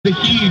The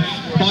huge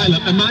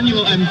pile-up.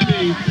 Emmanuel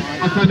M2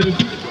 are kind of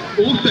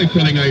also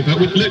pulling over,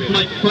 which looks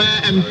like Claire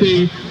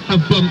M2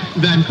 have bumped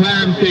them.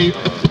 Claire M2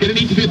 are going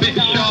to need to be a bit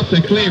sharper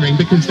clearing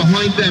because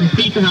behind them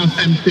Peterhouse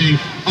M2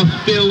 are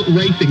still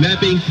racing. They're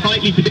being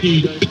tightly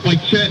pursued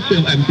by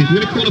Churchill M2. So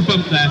we're going to call a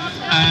bump there.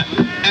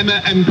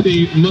 Emma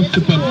M2 must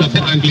have bumped up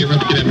at Anglia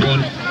Ruskin,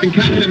 everyone. And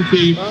Cat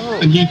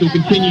M2 and Hughes will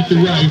continue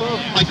to row.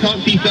 I can't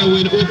see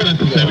Selwyn or Glenn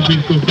there, which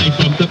means of course they've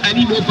bumped up.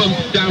 Any more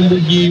bumps down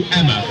with you,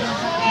 Emma?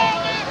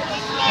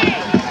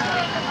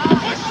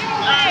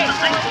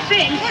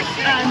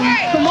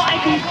 From what I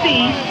can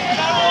see,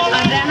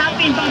 there have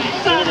been bumps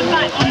further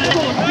back on the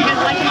course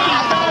because I can see.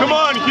 Come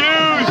on,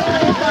 Hughes!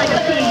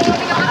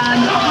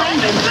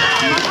 Behind them,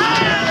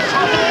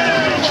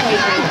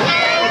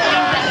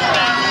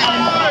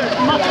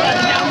 much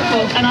further down the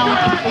course, and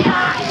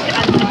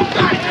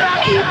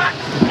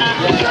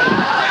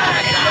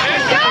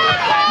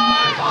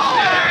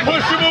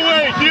push him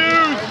away,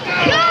 Hughes!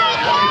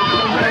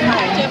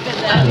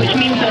 Which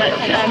means that,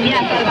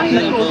 yeah, the back of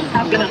the course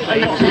have been a lot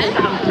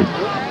more.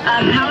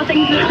 How are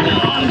things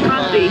on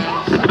Rugby?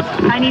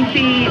 Can you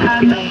see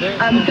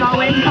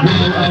Darwin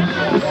coming?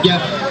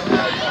 Yeah.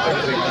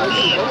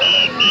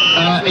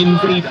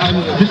 Indeed,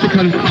 just to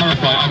kind of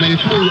clarify, I made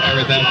a small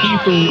error there.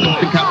 Hughes and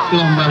the Cap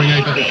still on rowing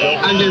over.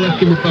 Anglia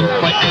Ruskin was bumped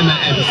by Emma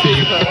M2.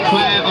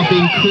 Claire are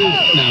being caught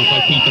now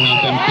by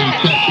Peterhouse M2.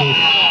 Churchill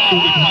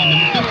shortly behind them.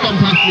 Just gone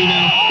past me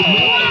now.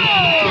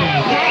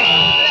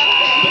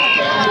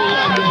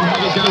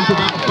 Going to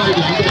that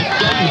podium, but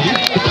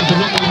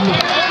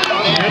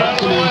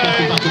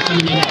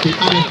it's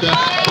Alistair.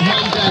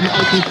 Behind them, I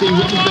can see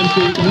Robinson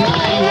to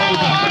way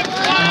back.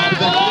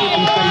 They're still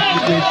on stage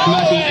with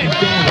Maddie and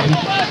Darwin.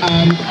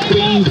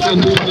 Queens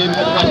and Morgan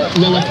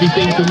nowhere to be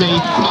seen for me.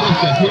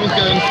 Alistair, who's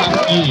going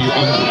past you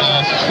on,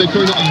 so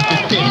sorry, not Alistair,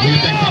 Tim, who's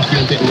going past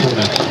you on Ditton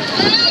Corner?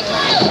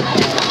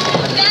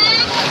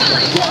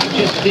 Well, I've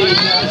just seen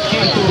Hughes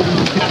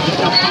Jordan catch the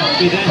top past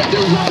me. They're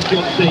still right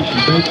job station,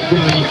 both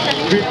rowing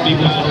extremely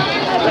well.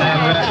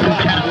 The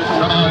Cats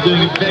are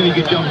doing a very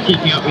good job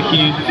keeping up with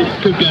Hughes. This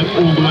could go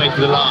all the way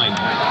to the line.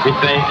 If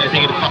they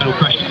get a final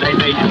crash, they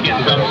may just get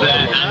the bump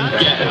there and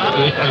get a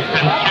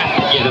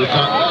fantastic yellow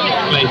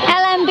place.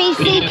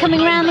 LMBC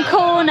coming round the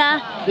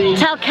corner.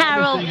 Tell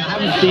Carol. I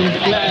haven't seen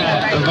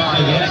Claire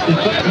arrive yet. The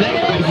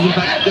next race is in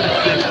fact just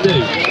step 2.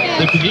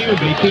 So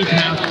presumably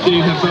Peterhouse 2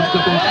 have bumped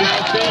up on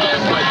step 3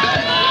 right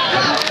there.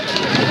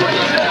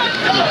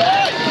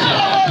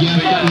 Yes,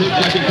 that looks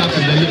like it's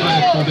happened. They look like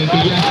it's happened.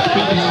 But yes,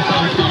 Peterhouse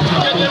M2 have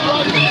bumped up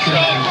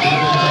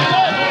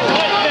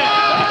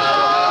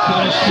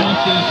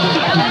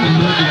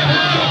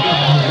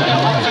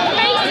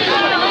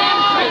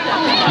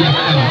Yes,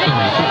 Emma,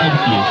 sorry. So over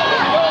to you.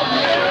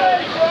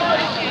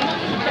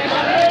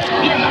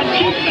 Yeah, I've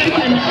just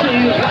spoken to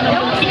one of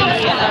the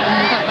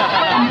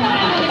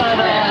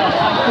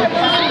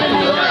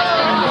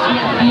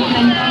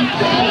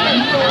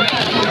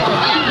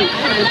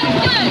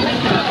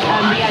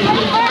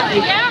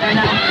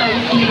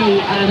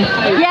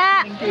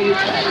Yeah.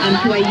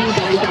 To where you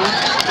guys are.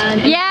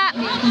 And yeah.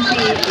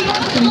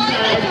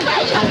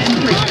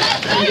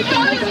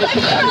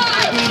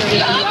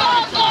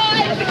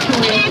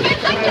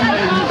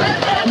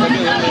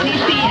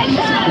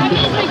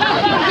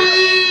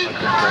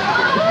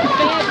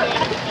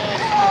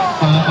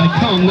 I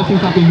can't,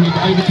 nothing's happening here,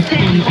 but over to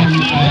Tim and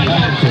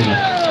Everton.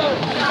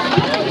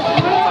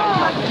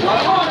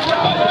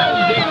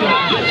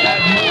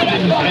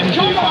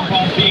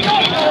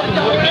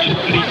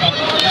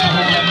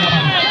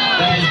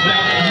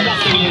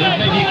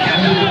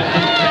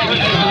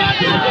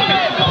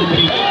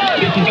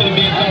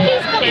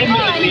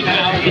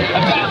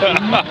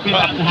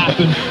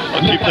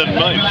 I'll keep that in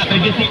mind. They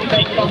just need to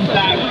make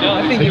contact.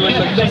 I think you were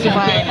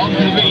justifying on the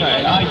beat.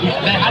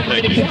 There hasn't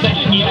been a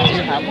concession yet.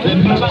 There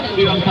must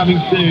be one coming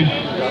soon.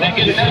 They're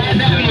going to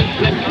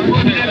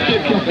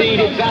concede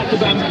it. That's a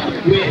bump.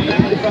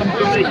 That's a bump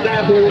from the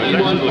Savile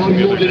one on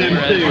Morgan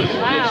M2.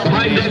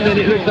 Behind them, then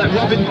it looks like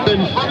Robinson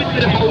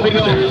are holding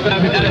off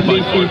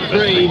LMBC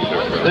 3.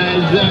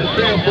 There's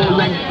 3 or 4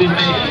 lengths in it.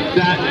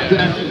 That's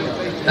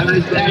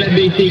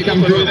LMBC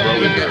come through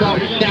there.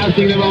 Start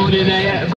shouting them on in there.